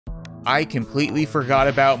I completely forgot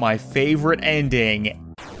about my favorite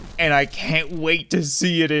ending, and I can't wait to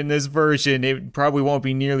see it in this version. It probably won't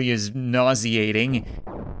be nearly as nauseating.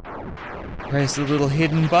 Press the little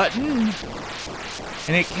hidden button,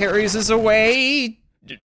 and it carries us away.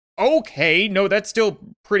 Okay, no, that's still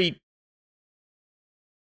pretty...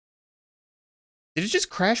 Did it just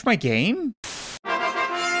crash my game?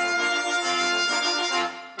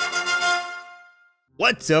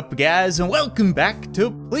 What's up, guys, and welcome back to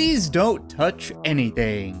Please Don't Touch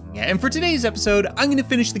Anything. And for today's episode, I'm gonna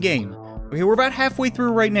finish the game. Okay, we're about halfway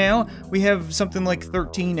through right now. We have something like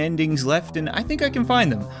 13 endings left, and I think I can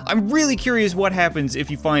find them. I'm really curious what happens if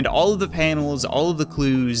you find all of the panels, all of the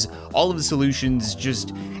clues, all of the solutions,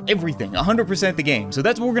 just everything, 100% the game. So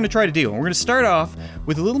that's what we're gonna try to do. And we're gonna start off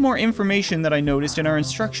with a little more information that I noticed in our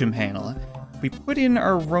instruction panel. If we put in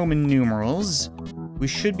our Roman numerals, we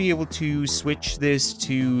should be able to switch this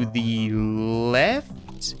to the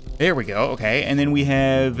left. There we go, okay. And then we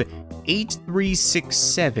have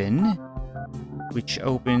 8367, which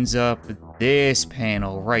opens up this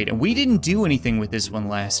panel, right. And we didn't do anything with this one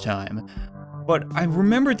last time, but I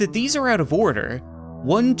remembered that these are out of order.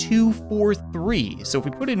 1, 2, 4, 3. So if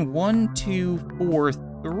we put in 1, 2, 4,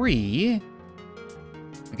 3,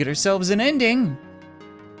 we get ourselves an ending.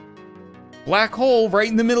 Black hole right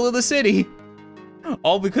in the middle of the city.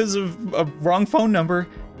 All because of a wrong phone number.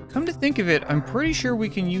 Come to think of it, I'm pretty sure we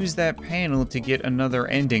can use that panel to get another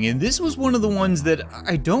ending. And this was one of the ones that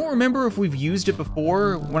I don't remember if we've used it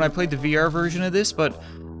before when I played the VR version of this, but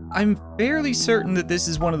I'm fairly certain that this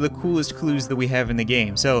is one of the coolest clues that we have in the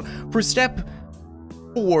game. So for step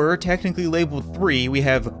 4, technically labeled 3, we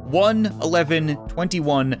have 1, 11,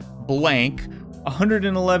 21, blank,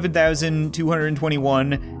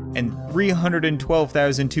 111,221, and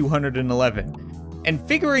 312,211. And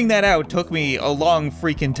figuring that out took me a long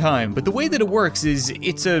freaking time, but the way that it works is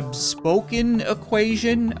it's a spoken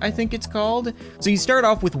equation, I think it's called. So you start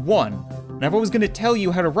off with 1, and if I was gonna tell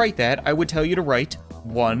you how to write that, I would tell you to write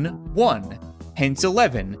 1, 1, hence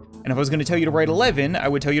 11. And if I was gonna tell you to write 11, I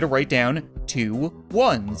would tell you to write down 2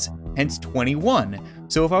 1s, hence 21.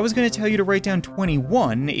 So if I was gonna tell you to write down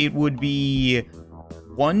 21, it would be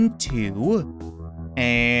 1, 2,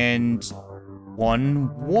 and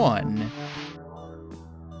 1, 1.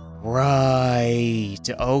 Right,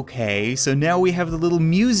 okay, so now we have the little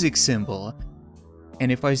music symbol.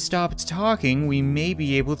 And if I stopped talking, we may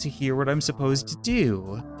be able to hear what I'm supposed to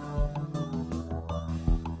do.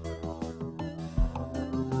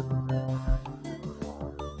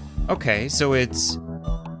 Okay, so it's...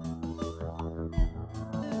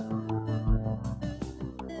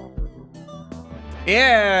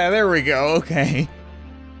 Yeah, there we go, okay.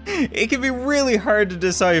 It can be really hard to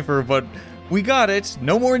decipher, but we got it,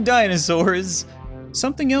 no more dinosaurs.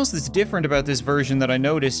 Something else that's different about this version that I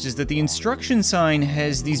noticed is that the instruction sign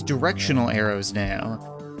has these directional arrows now.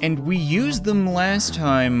 And we used them last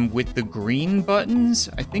time with the green buttons.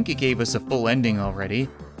 I think it gave us a full ending already.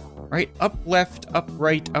 Right, up, left, up,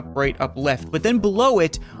 right, up, left. But then below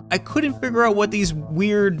it, I couldn't figure out what these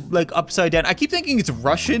weird, like, upside down... I keep thinking it's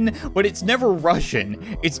Russian, but it's never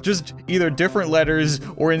Russian. It's just either different letters,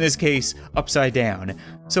 or in this case, upside down.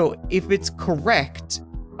 So if it's correct,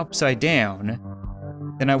 upside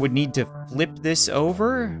down, then I would need to flip this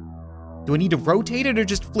over? Do I need to rotate it or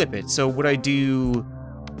just flip it? So would I do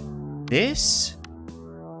this?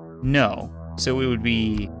 No. So it would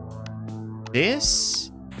be this?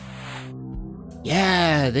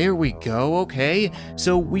 Yeah, there we go, okay.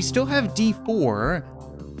 So we still have D4,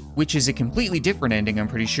 which is a completely different ending, I'm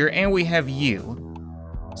pretty sure, and we have U.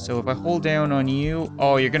 So if I hold down on U,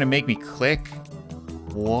 oh, you're gonna make me click?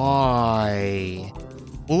 Why?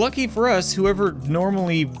 Well, lucky for us, whoever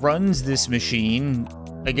normally runs this machine,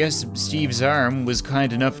 I guess Steve's arm was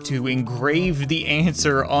kind enough to engrave the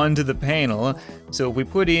answer onto the panel. So if we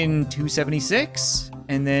put in 276,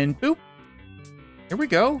 and then boop, here we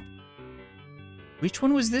go. Which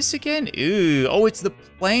one was this again? Ooh, oh, it's the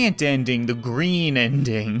plant ending, the green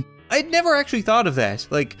ending. I'd never actually thought of that.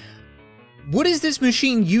 Like, what is this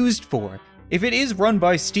machine used for? If it is run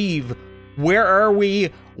by Steve, where are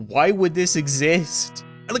we? Why would this exist?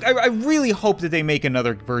 Like, I really hope that they make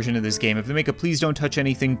another version of this game. If they make a Please Don't Touch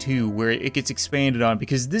Anything 2, where it gets expanded on,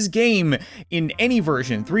 because this game, in any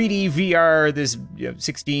version, 3D, VR, this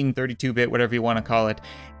 16, 32-bit, whatever you want to call it,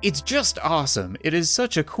 it's just awesome. It is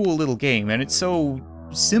such a cool little game, and it's so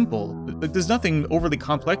simple. Like, there's nothing overly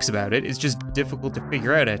complex about it. It's just difficult to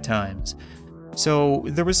figure out at times. So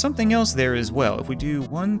there was something else there as well. If we do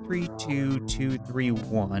 1, 3, 2, 2, 3,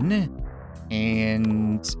 1,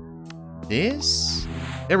 and this?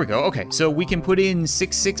 There we go. Okay, so we can put in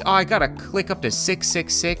 66. Oh, I gotta click up to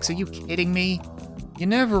 666. Are you kidding me? You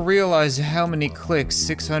never realize how many clicks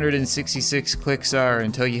 666 clicks are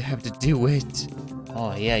until you have to do it.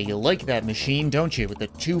 Oh yeah, you like that machine, don't you? With the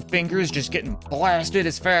 2 fingers just getting blasted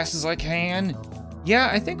as fast as I can. Yeah,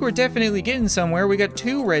 I think we're definitely getting somewhere. We got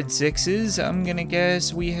 2 red 6s. I'm gonna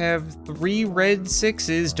guess we have 3 red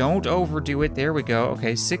 6s. Don't overdo it. There we go.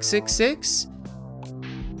 Okay, 666.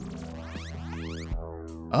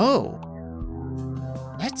 Oh,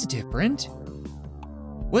 that's different.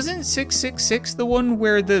 Wasn't 666 the one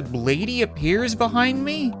where the lady appears behind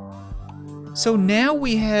me? So now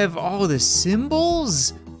we have all the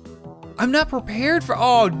symbols? I'm not prepared for,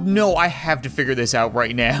 oh no, I have to figure this out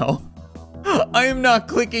right now. I am not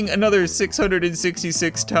clicking another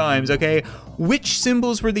 666 times, okay? Which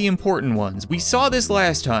symbols were the important ones? We saw this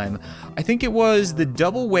last time. I think it was the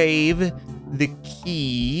double wave, the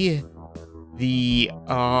key, the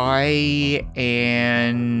eye,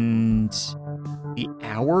 and the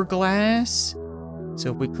hourglass.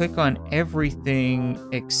 So if we click on everything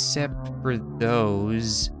except for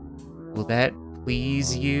those, will that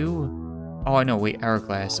please you? Oh, no, wait,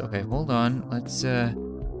 hourglass. Okay, hold on. Let's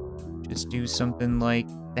just do something like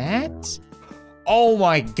that. Oh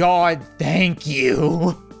my God, thank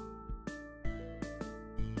you.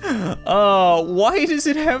 Why does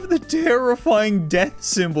it have the terrifying death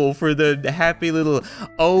symbol for the happy little...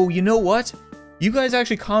 Oh, you know what? You guys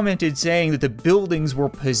actually commented saying that the buildings were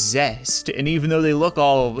possessed, and even though they look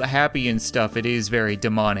all happy and stuff, it is very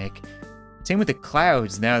demonic. Same with the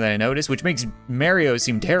clouds, now that I notice, which makes Mario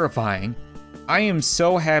seem terrifying. I am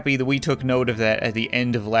so happy that we took note of that at the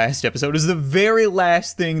end of last episode. It was the very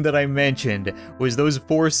last thing that I mentioned, was those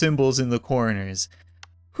 4 symbols in the corners.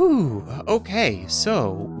 Whew, okay,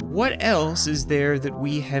 so what else is there that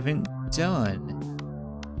we haven't done?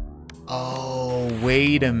 Oh,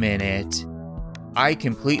 wait a minute. I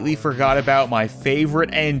completely forgot about my favorite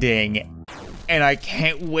ending, and I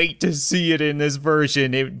can't wait to see it in this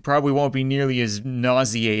version. It probably won't be nearly as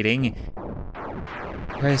nauseating.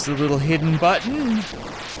 Press the little hidden button,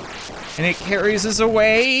 and it carries us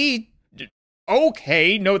away.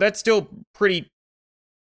 Okay, no, that's still pretty...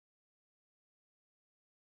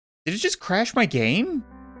 Did it just crash my game?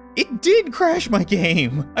 It did crash my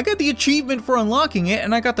game! I got the achievement for unlocking it,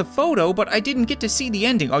 and I got the photo, but I didn't get to see the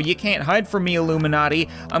ending. Oh, you can't hide from me, Illuminati.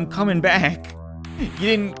 I'm coming back. You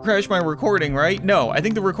didn't crash my recording, right? No, I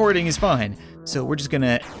think the recording is fine. So we're just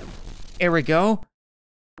gonna... There we go.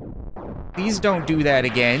 Please don't do that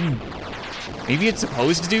again. Maybe it's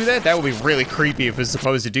supposed to do that? That would be really creepy if it's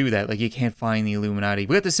supposed to do that. Like, you can't find the Illuminati.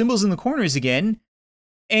 We got the symbols in the corners again.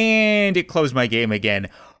 And it closed my game again.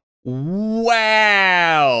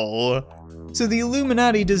 Wow! So the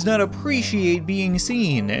Illuminati does not appreciate being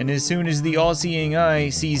seen, and as soon as the all-seeing eye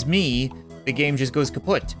sees me, the game just goes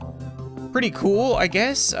kaput. Pretty cool, I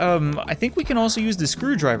guess. I think we can also use the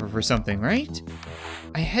screwdriver for something, right?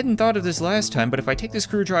 I hadn't thought of this last time, but if I take the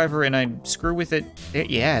screwdriver and I screw with it,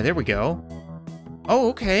 yeah, there we go. Oh,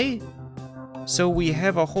 okay. So we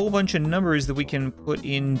have a whole bunch of numbers that we can put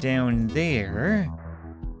in down there.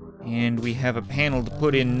 And we have a panel to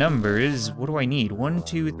put in numbers. What do I need? 1,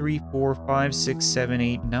 2, 3, 4, 5, 6, 7,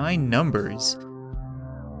 8, 9 numbers.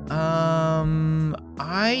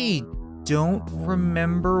 I don't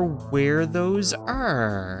remember where those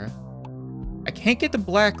are. I can't get the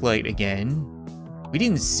black light again. We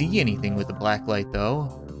didn't see anything with the black light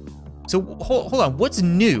though. So hold on, what's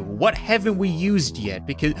new? What haven't we used yet?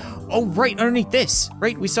 Because, oh right, underneath this,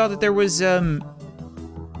 right? We saw that there was,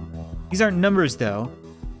 these aren't numbers though.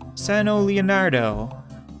 Sano Leonardo.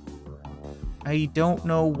 I don't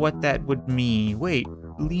know what that would mean. Wait,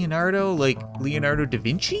 Leonardo, like Leonardo da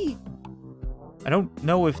Vinci? I don't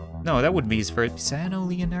know if, no, that wouldn't be his first. Sano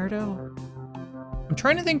Leonardo? I'm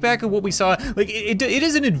trying to think back of what we saw. Like, it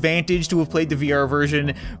is an advantage to have played the VR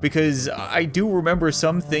version because I do remember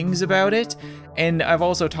some things about it, and I've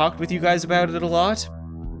also talked with you guys about it a lot.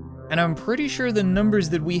 And I'm pretty sure the numbers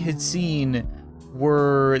that we had seen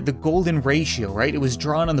were the golden ratio, right? It was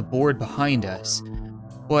drawn on the board behind us.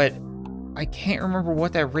 But I can't remember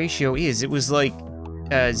what that ratio is. It was like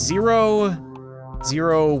 0,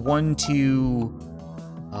 0, 1, 2,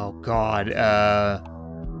 oh god,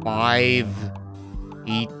 5,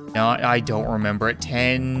 8, 9, I don't remember it,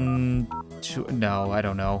 10, 2, no, I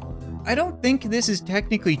don't know. I don't think this is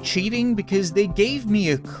technically cheating because they gave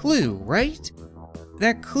me a clue, right?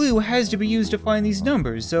 That clue has to be used to find these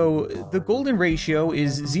numbers, so the golden ratio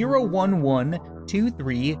is 0, 1, 1, 2,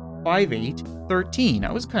 3, 5, 8, 13.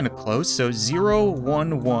 I was kind of close. So 0,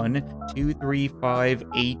 1, 1, 2, 3, 5,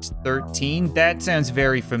 8, 13. That sounds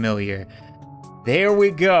very familiar. There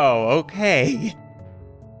we go. Okay.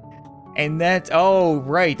 And that's, oh,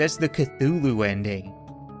 right. That's the Cthulhu ending.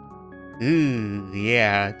 Ooh,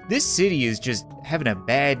 yeah. This city is just having a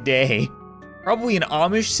bad day. Probably an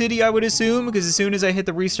Amish city, I would assume, because as soon as I hit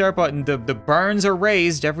the restart button, the barns are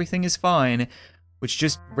raised, everything is fine, which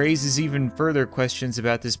just raises even further questions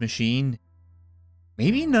about this machine.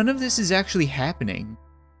 Maybe none of this is actually happening.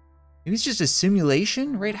 Maybe it's just a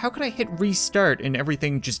simulation, right? How could I hit restart and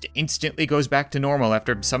everything just instantly goes back to normal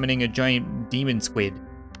after summoning a giant demon squid?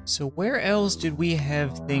 So where else did we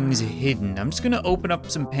have things hidden? I'm just gonna open up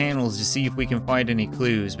some panels to see if we can find any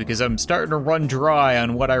clues, because I'm starting to run dry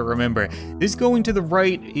on what I remember. This going to the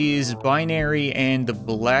right is binary and the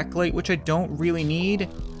black light, which I don't really need.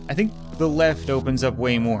 I think the left opens up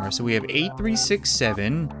way more. So we have 8, 3, 6,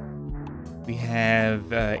 7. We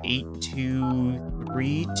have 8, 2,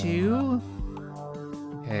 3, 2.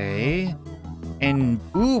 Okay. And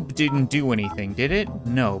Boob didn't do anything, did it?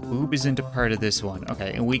 No, Boob isn't a part of this one.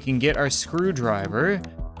 Okay, and we can get our screwdriver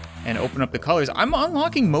and open up the colors. I'm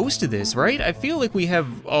unlocking most of this, right? I feel like we have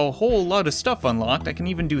a whole lot of stuff unlocked. I can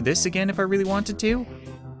even do this again if I really wanted to.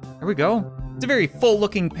 There we go. It's a very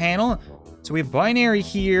full-looking panel. So we have binary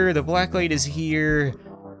here, the black light is here.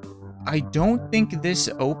 I don't think this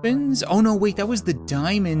opens. Oh no, wait, that was the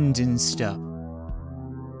diamond and stuff.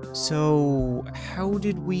 So how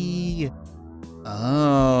did we...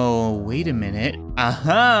 Oh, wait a minute.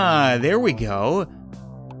 Aha, there we go.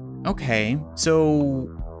 Okay, so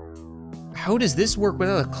how does this work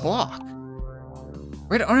without a clock?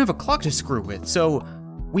 Right, I don't have a clock to screw with. So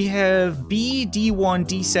we have B, D1,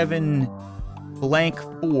 D7, blank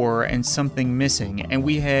 4, and something missing. And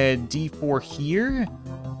we had D4 here.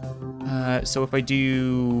 So if I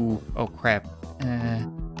do, oh crap,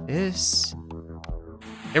 this.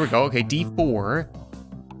 There we go, okay, D4.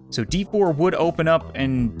 So D4 would open up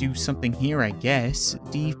and do something here, I guess.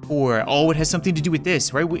 D4, oh, it has something to do with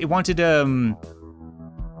this, right? It wanted a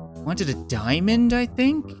diamond, I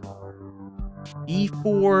think?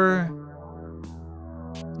 D4,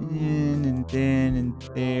 and then, and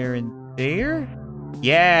there, and there?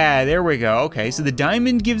 Yeah, there we go, okay, so the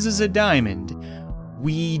diamond gives us a diamond.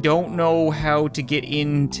 We don't know how to get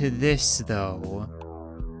into this, though.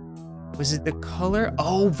 Was it the color?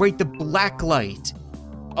 Oh, right, the black light.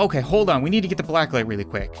 Okay, hold on. We need to get the black light really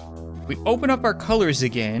quick. We open up our colors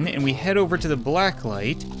again, and we head over to the black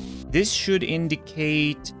light. This should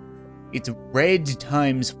indicate it's red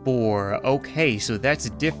times 4. Okay, so that's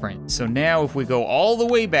different. So now if we go all the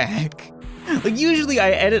way back... Like, usually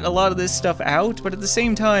I edit a lot of this stuff out, but at the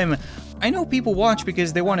same time, I know people watch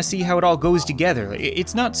because they want to see how it all goes together.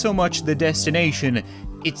 It's not so much the destination,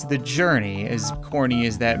 it's the journey, as corny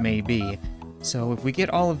as that may be. So if we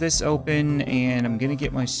get all of this open, and I'm gonna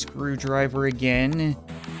get my screwdriver again,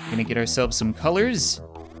 gonna get ourselves some colors,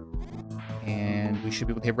 and we should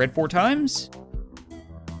be able to hit red 4 times.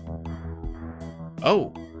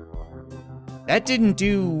 Oh, that didn't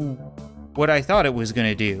do what I thought it was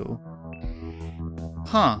gonna do.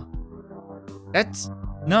 Huh, that's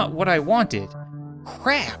not what I wanted.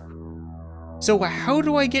 Crap. So how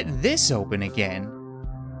do I get this open again?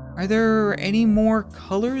 Are there any more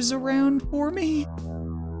colors around for me?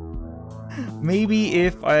 Maybe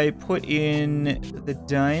if I put in the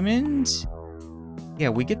diamond? Yeah,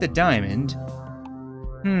 we get the diamond.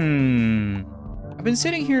 I've been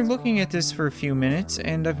sitting here looking at this for a few minutes,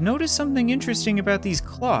 and I've noticed something interesting about these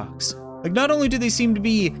clocks. Like, not only do they seem to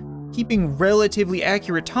be keeping relatively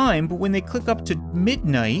accurate time, but when they click up to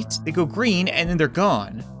midnight, they go green, and then they're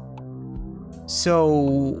gone.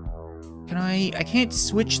 So... I can't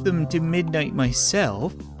switch them to midnight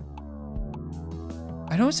myself.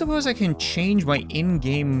 I don't suppose I can change my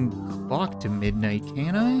in-game clock to midnight,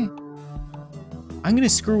 can I? I'm gonna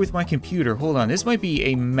screw with my computer. Hold on, this might be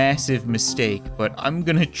a massive mistake, but I'm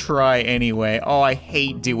gonna try anyway. Oh, I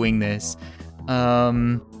hate doing this. If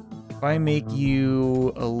I make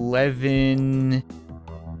you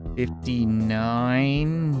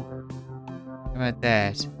 11:59, how about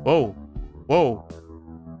that? Whoa, whoa.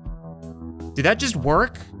 Did that just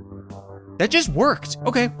work? That just worked.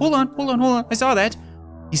 Okay, hold on. I saw that.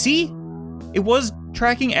 You see? It was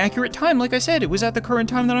tracking accurate time, like I said. It was at the current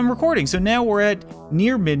time that I'm recording. So now we're at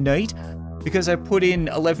near midnight because I put in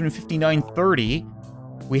 11:59:30.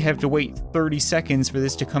 We have to wait 30 seconds for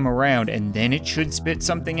this to come around, and then it should spit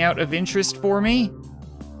something out of interest for me.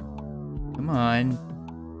 Come on.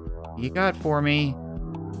 What you got for me?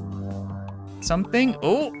 Something?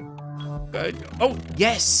 Oh, good. Oh,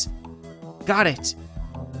 yes. Got it.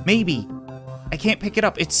 Maybe. I can't pick it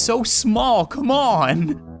up. It's so small. Come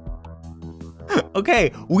on.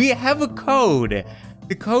 Okay, we have a code.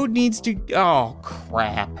 The code needs to... Oh,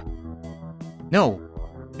 crap. No.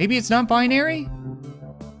 Maybe it's not binary?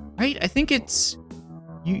 Right? I think it's...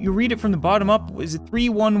 You read it from the bottom up. Is it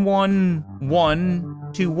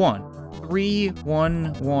 311121?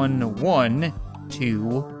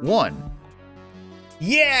 311121.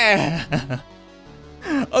 Yeah!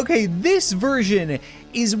 Okay, this version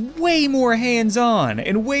is way more hands-on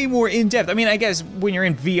and way more in-depth. I mean, I guess when you're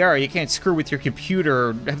in VR, you can't screw with your computer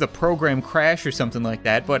or have the program crash or something like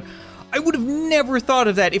that, but I would have never thought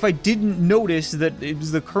of that if I didn't notice that it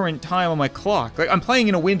was the current time on my clock. Like, I'm playing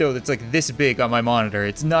in a window that's like this big on my monitor.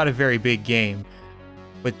 It's not a very big game,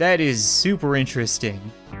 but that is super interesting.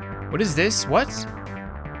 What is this? What?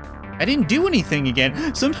 I didn't do anything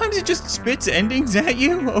again. Sometimes it just spits endings at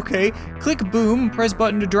you. Okay, click boom, press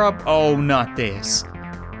button to drop. Oh, not this.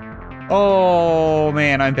 Oh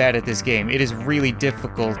man, I'm bad at this game. It is really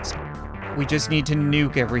difficult. We just need to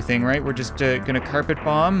nuke everything, right? We're just gonna carpet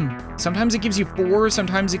bomb. Sometimes it gives you 4,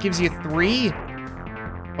 sometimes it gives you 3.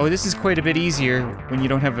 Oh, this is quite a bit easier when you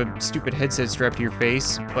don't have a stupid headset strapped to your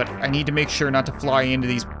face, but I need to make sure not to fly into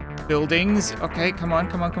these buildings. Okay, come on,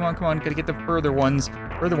 come on, come on, come on. Gotta get the further ones.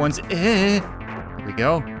 Further ones. Here we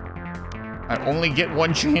go. I only get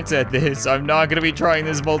one chance at this. I'm not gonna be trying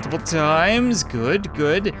this multiple times. Good,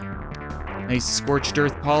 good. Nice scorched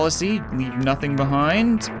earth policy. Leave nothing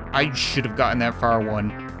behind. I should have gotten that far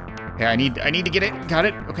one. Okay, I need to get it. Got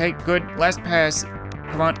it. Okay, good. Last pass.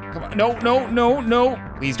 Come on, come on. No, no, no, no.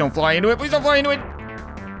 Please don't fly into it. Please don't fly into it.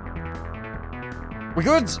 We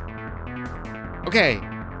good? Okay.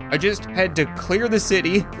 I just had to clear the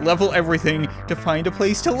city, level everything to find a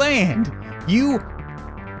place to land. You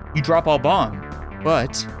drop all bomb,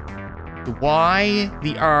 but the Y,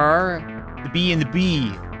 the R, the B, and the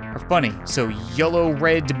B are funny. So yellow,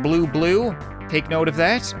 red, blue, blue. Take note of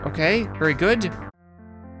that. Okay, very good.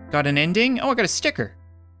 Got an ending. Oh, I got a sticker.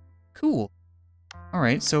 Cool. All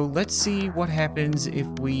right, so let's see what happens if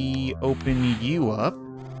we open you up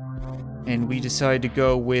and we decide to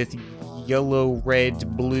go with yellow,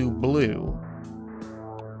 red, blue, blue.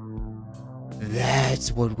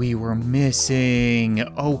 That's what we were missing.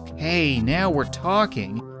 Okay, now we're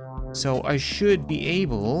talking. So I should be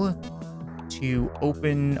able to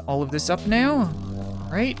open all of this up now,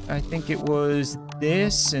 right? I think it was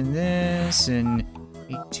this and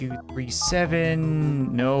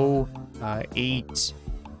 8237. No,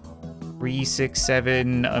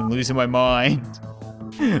 8367. I'm losing my mind.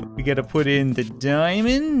 We gotta put in the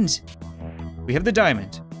diamond. We have the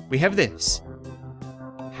diamond. We have this.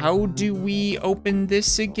 How do we open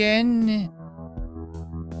this again?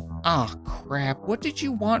 Ah, crap. What did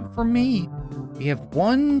you want from me? We have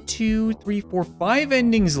 1, 2, 3, 4, 5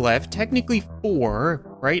 endings left. Technically 4,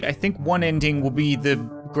 right? I think one ending will be the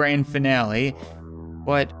grand finale,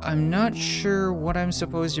 but I'm not sure what I'm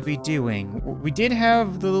supposed to be doing. We did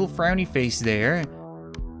have the little frowny face there,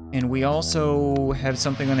 and we also have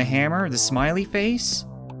something on the hammer, the smiley face.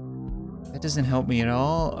 That doesn't help me at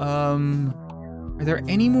all. Are there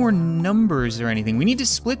any more numbers or anything? We need to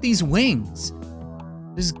split these wings.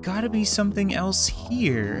 There's gotta be something else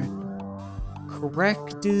here.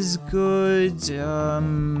 Correct is good.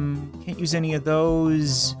 Can't use any of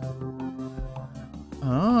those.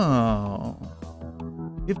 Oh.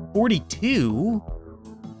 We have 42.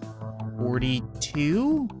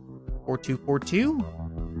 42? 4242?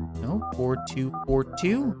 No,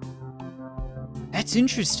 4242. That's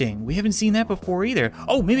interesting. We haven't seen that before either.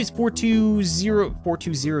 Oh, maybe it's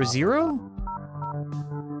 4200?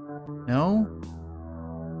 No?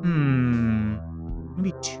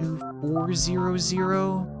 Maybe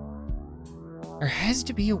 2400? There has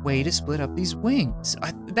to be a way to split up these wings.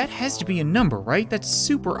 That has to be a number, right? That's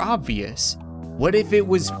super obvious. What if it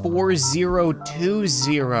was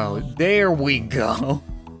 4020? There we go.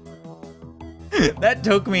 That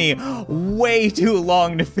took me way too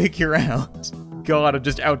long to figure out. God, I'm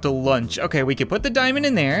just out to lunch. Okay, we can put the diamond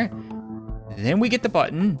in there. Then we get the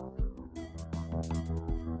button.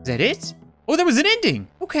 Is that it? Oh, that was an ending.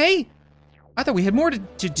 Okay. I thought we had more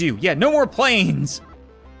to do. Yeah, no more planes.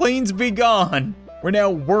 Planes be gone. We're now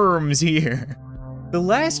worms here. The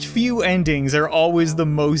last few endings are always the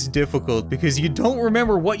most difficult because you don't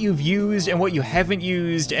remember what you've used and what you haven't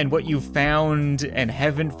used and what you've found and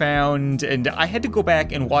haven't found. And I had to go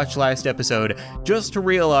back and watch last episode just to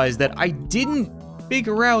realize that I didn't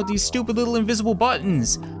figure out these stupid little invisible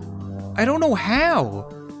buttons. I don't know how.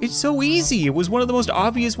 It's so easy. It was one of the most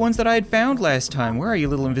obvious ones that I had found last time. Where are you,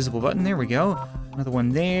 little invisible button? There we go. Another one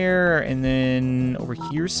there, and then over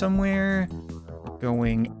here somewhere.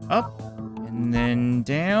 going up and then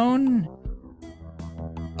down.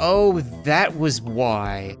 Oh, that was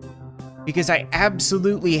why. Because I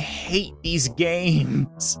absolutely hate these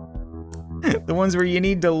games. The ones where you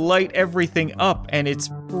need to light everything up and it's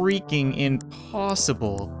freaking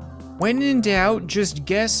impossible. When in doubt, just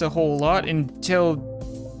guess a whole lot until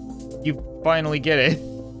you finally get it.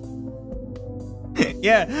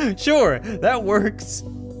 Yeah, sure, that works.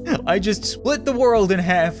 I just split the world in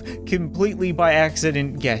half completely by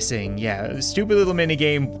accident guessing. Yeah, stupid little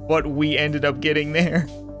minigame, but we ended up getting there.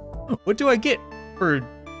 What do I get for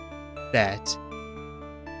that?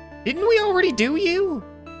 Didn't we already do you?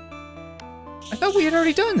 I thought we had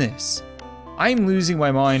already done this. I'm losing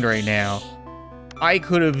my mind right now. I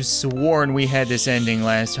could have sworn we had this ending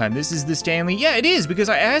last time. This is the Stanley. Yeah, it is, because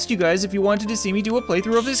I asked you guys if you wanted to see me do a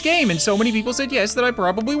playthrough of this game, and so many people said yes that I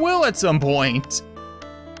probably will at some point.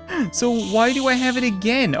 So why do I have it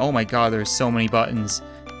again? Oh my god, there's so many buttons.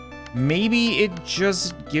 Maybe it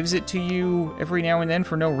just gives it to you every now and then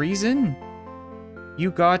for no reason?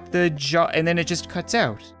 You got the job, and then it just cuts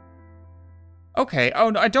out. Okay,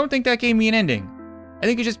 oh, no, I don't think that gave me an ending. I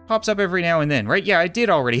think it just pops up every now and then, right? Yeah, I did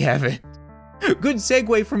already have it. Good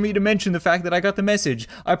segue for me to mention the fact that I got the message.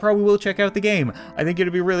 I probably will check out the game. I think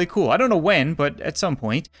it'll be really cool. I don't know when, but at some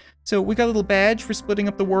point. So we got a little badge for splitting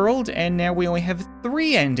up the world, and now we only have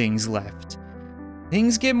 3 endings left.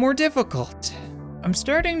 Things get more difficult. I'm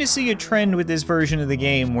starting to see a trend with this version of the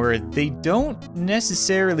game where they don't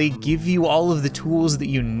necessarily give you all of the tools that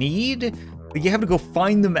you need. You have to go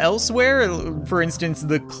find them elsewhere. For instance,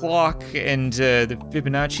 the clock and the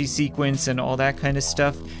Fibonacci sequence and all that kind of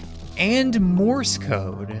stuff. And Morse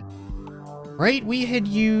code. Right? We had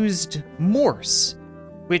used Morse,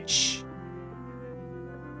 which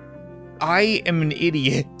I am an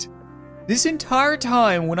idiot. This entire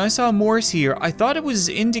time when I saw Morse here, I thought it was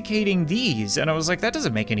indicating these, and I was like, that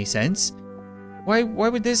doesn't make any sense. Why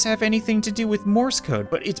would this have anything to do with Morse code?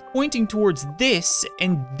 But it's pointing towards this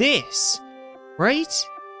and this, right?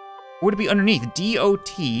 Would it be underneath?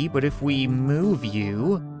 DOT, but if we move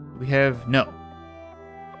you, we have, no.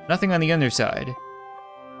 Nothing on the underside.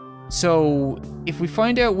 So, if we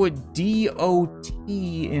find out what DOT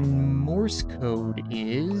in Morse code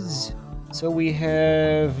is, so we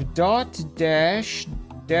have dot, dash,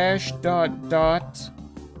 dash, dot, dot,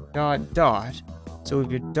 dot, dot. So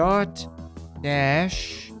we've got dot,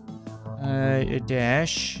 dash,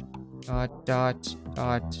 dash, dot, dot,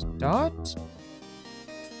 dot, dot.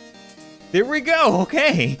 There we go,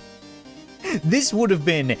 okay. This would have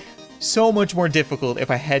been so much more difficult if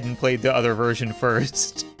I hadn't played the other version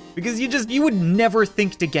first. Because you would never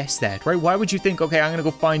think to guess that, right? Why would you think, okay, I'm gonna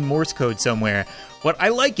go find Morse code somewhere? But I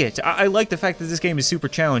like it. I like the fact that this game is super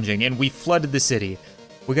challenging, and we flooded the city.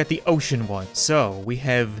 We got the ocean one, so we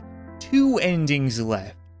have 2 endings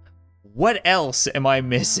left. What else am I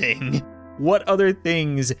missing? What other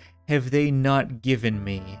things have they not given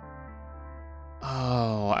me?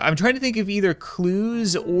 Oh, I'm trying to think of either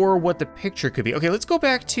clues or what the picture could be. Okay, let's go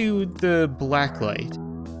back to the blacklight.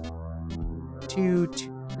 2,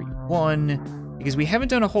 2, 3, 1. Because we haven't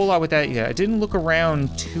done a whole lot with that yet. I didn't look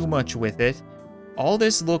around too much with it. All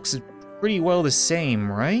this looks pretty well the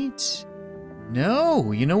same, right?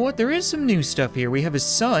 No, you know what? There is some new stuff here. We have a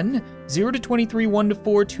sun, 0 to 23, 1 to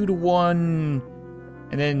 4, 2 to 1.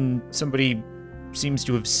 And then somebody seems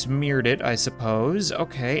to have smeared it, I suppose.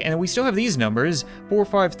 Okay, and we still have these numbers. 4,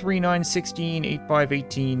 5, 3, 9, 16, 8, 5,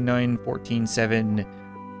 18, 9, 14, 7.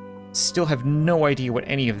 Still have no idea what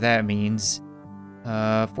any of that means.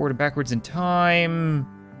 Forward and backwards in time.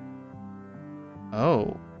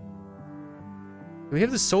 Oh. We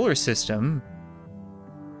have the solar system.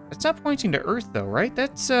 That's not pointing to Earth, though, right?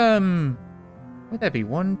 That's, what'd that be?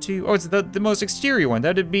 1, 2... Oh, it's the most exterior one.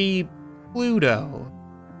 That'd be Pluto.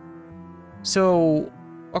 So,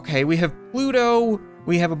 okay, we have Pluto,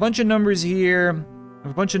 we have a bunch of numbers here, a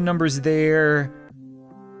bunch of numbers there.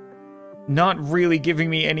 Not really giving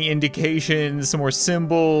me any indications, some more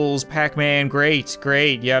symbols, Pac-Man, great,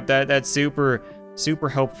 great, yep, that's super, super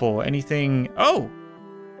helpful. Anything, oh!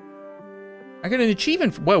 I got an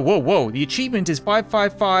achievement, whoa, whoa, whoa, the achievement is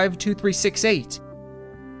 5552368.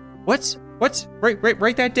 What?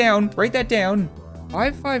 Write that down, write that down.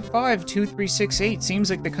 5552368 seems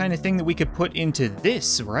like the kind of thing that we could put into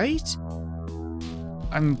this, right?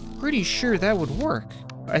 I'm pretty sure that would work.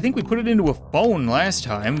 I think we put it into a phone last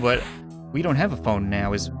time, but we don't have a phone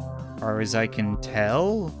now as far as I can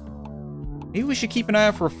tell. Maybe we should keep an eye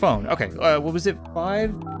out for a phone. Okay, what was it?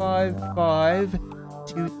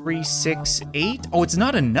 5552368? Oh, it's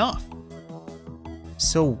not enough.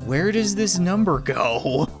 So where does this number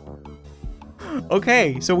go?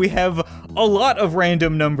 Okay, so we have a lot of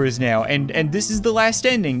random numbers now, and this is the last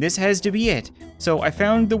ending. This has to be it. So I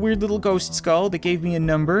found the weird little ghost skull that gave me a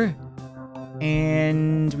number,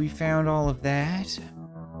 and we found all of that.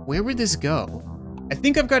 Where would this go? I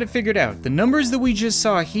think I've got it figured out. The numbers that we just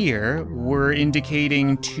saw here were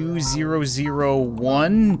indicating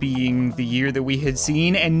 2001 being the year that we had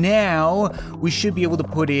seen, and now we should be able to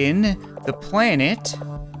put in the planet,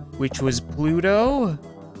 which was Pluto,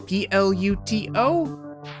 Pluto.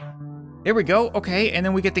 There we go, okay, and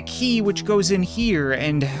then we get the key, which goes in here,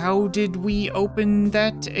 and how did we open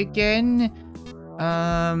that again?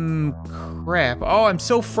 Crap. Oh, I'm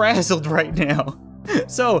so frazzled right now.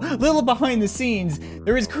 So, little behind the scenes,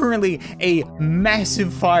 there is currently a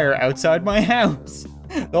massive fire outside my house.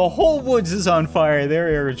 The whole woods is on fire.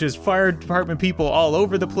 There are just fire department people all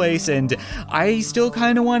over the place, and I still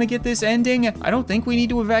kind of want to get this ending. I don't think we need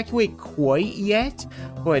to evacuate quite yet,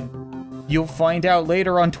 but you'll find out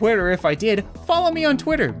later on Twitter if I did. Follow me on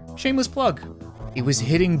Twitter. Shameless plug. It was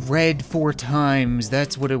hitting red 4 times.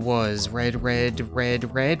 That's what it was. Red, red,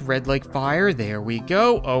 red, red, red like fire. There we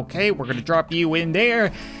go. Okay, we're gonna drop you in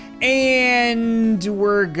there. And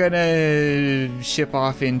we're gonna ship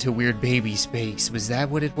off into weird baby space. Was that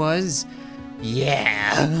what it was?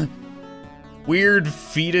 Yeah. Weird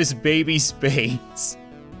fetus baby space.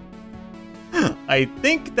 I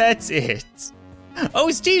think that's it.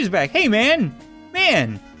 Oh, Steve's back. Hey, man.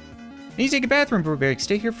 Man. I need to take a bathroom break.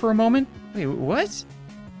 Stay here for a moment. Wait, what? What's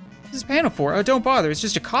this panel for? Oh, don't bother. It's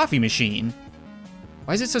just a coffee machine.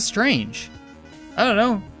 Why is it so strange? I don't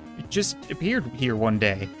know. It just appeared here one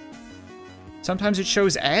day. Sometimes it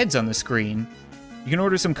shows ads on the screen. You can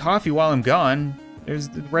order some coffee while I'm gone. There's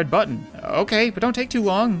the red button. Okay, but don't take too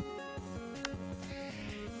long.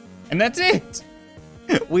 And that's it.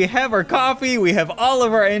 We have our coffee, we have all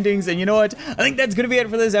of our endings, and you know what? I think that's gonna be it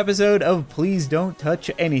for this episode of Please Don't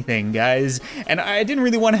Touch Anything, guys. And I didn't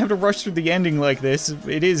really want to have to rush through the ending like this.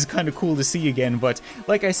 It is kind of cool to see again, but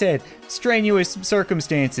like I said, strenuous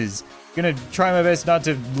circumstances. Gonna try my best not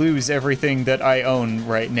to lose everything that I own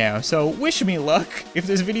right now. So wish me luck. If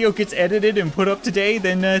this video gets edited and put up today,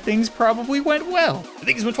 then things probably went well.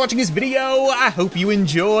 Thanks so much for watching this video. I hope you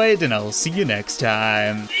enjoyed, and I'll see you next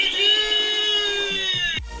time.